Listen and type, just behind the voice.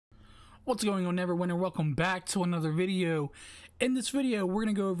What's going on, Neverwinter? Welcome back to another video. In this video, we're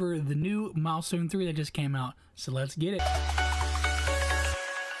going to go over the new Milestone 3 that just came out. So let's get it.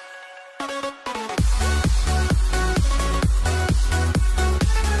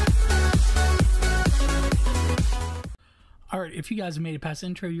 Alright, if you guys have made it past the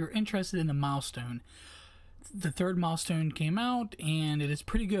intro, you're interested in the Milestone. The third Milestone came out, and it is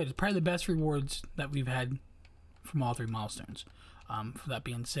pretty good. It's probably the best rewards that we've had from all three Milestones. For that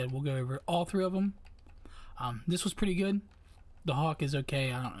being said, we'll go over all three of them. This was pretty good. The Hawk is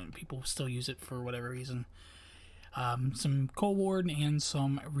okay. I don't know, people still use it for whatever reason. Some Cold Ward and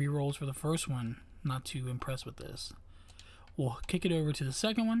some rerolls for the first one. Not too impressed with this. We'll kick it over to the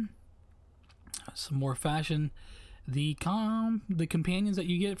second one. Some more fashion. The companions that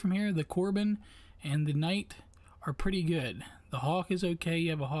you get from here, the Corbin and the Knight, are pretty good. The Hawk is okay. You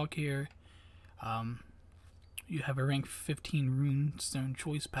have a Hawk here. You have a rank 15 Runestone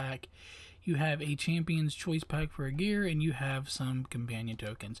choice pack. You have a Champion's choice pack for a gear, and you have some companion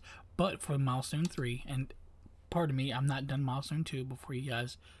tokens. But for Milestone 3, and pardon me, I'm not done Milestone 2 before you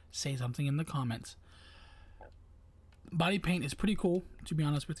guys say something in the comments. Body paint is pretty cool, to be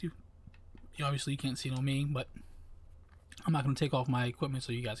honest with you. Obviously, you can't see it on me, but I'm not going to take off my equipment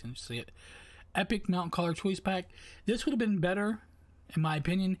so you guys can see it. Epic Mount Collar choice pack. This would have been better, in my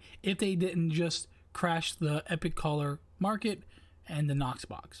opinion, if they didn't just crash the Epic Collar market and the Nox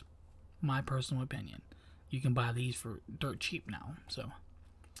box. My personal opinion. You can buy these for dirt cheap now, so.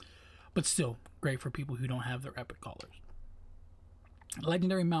 But still, great for people who don't have their Epic Collars.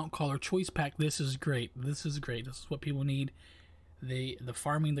 Legendary Mount Collar choice pack. This is great. This is great. This is what people need. The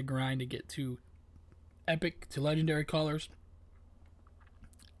farming, the grind to get to Epic to Legendary Collars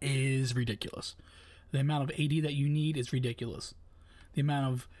is ridiculous. The amount of AD that you need is ridiculous. The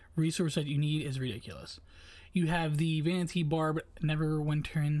amount of resource that you need is ridiculous. You have the Vanity Barb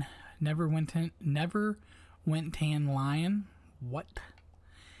Neverwinter Lion. What?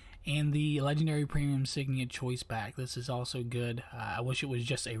 And the Legendary Premium Signia Choice Pack. This is also good. I wish it was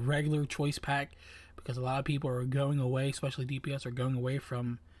just a regular choice pack, because a lot of people are going away, especially DPS, are going away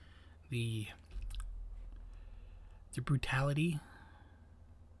from the brutality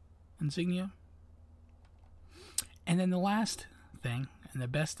insignia. And then the last thing, and the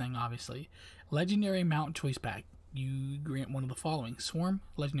best thing, obviously, Legendary Mount Choice Pack. You grant one of the following: Swarm,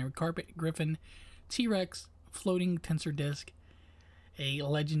 Legendary Carpet, Griffin, T-Rex, Floating Tensor Disc, a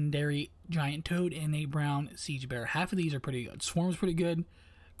Legendary Giant Toad, and a Brown Siege Bear. Half of these are pretty good. Swarm's pretty good,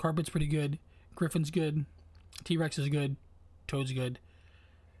 Carpet's pretty good, Griffin's good, T-Rex is good, Toad's good.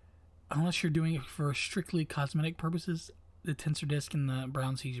 Unless you're doing it for strictly cosmetic purposes, the Tensor Disc and the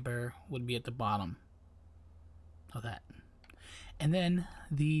Brown Siege Bear would be at the bottom of that. And then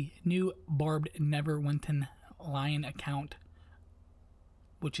the new Barbed Neverwinter Lion account,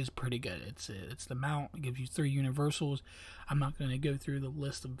 which is pretty good. It's the mount. It gives you 3 universals. I'm not going to go through the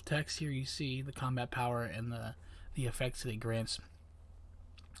list of text here. You see the combat power and the effects that it grants.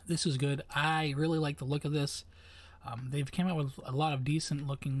 This is good. I really like the look of this. They've came out with a lot of decent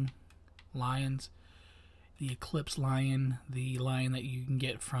looking lions. The Eclipse Lion, the lion that you can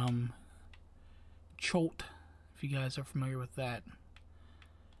get from Cholt, if you guys are familiar with that.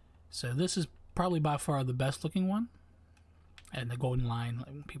 So this is probably by far the best looking one. And the Golden Lion,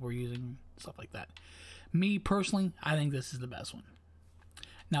 like people are using, stuff like that. Me personally, I think this is the best one.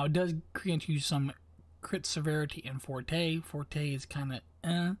 Now it does grant you some crit severity in Forte. Forte is kind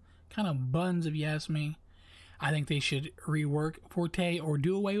of buns if you ask me. I think they should rework Forte or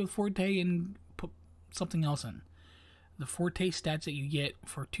do away with Forte and put something else in. The Forte stats that you get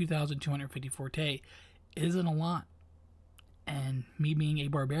for 2,250 Forte isn't a lot. And me being a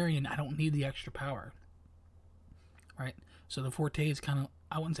barbarian, I don't need the extra power. Right? So the Forte is kind of,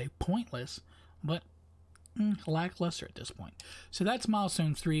 I wouldn't say pointless, but lackluster at this point. So that's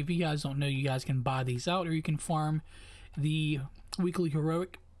Milestone 3. If you guys don't know, you guys can buy these out, or you can farm the Weekly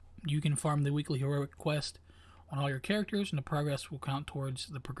Heroic. You can farm the Weekly Heroic quest on all your characters, and the progress will count towards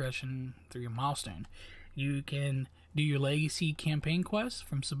the progression through your Milestone. You can do your Legacy campaign quests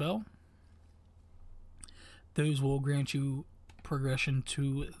from Sibel. Those will grant you progression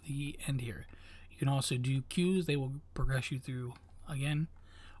to the end here. You can also do queues. They will progress you through again.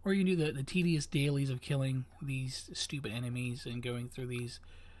 Or you can do the tedious dailies of killing these stupid enemies and going through these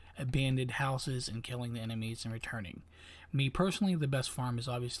abandoned houses and killing the enemies and returning. Me personally, the best farm is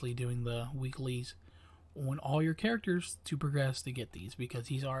obviously doing the weeklies on all your characters to progress to get these, because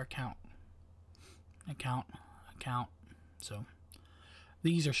these are account. So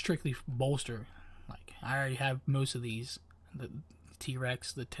these are strictly bolster. Like, I already have most of these. The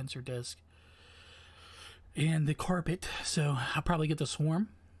T-Rex, the Tensor Disc, and the Carpet. So I'll probably get the Swarm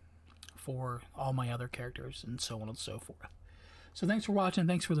for all my other characters and so on and so forth. So thanks for watching,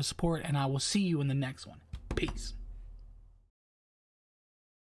 thanks for the support, and I will see you in the next one. Peace.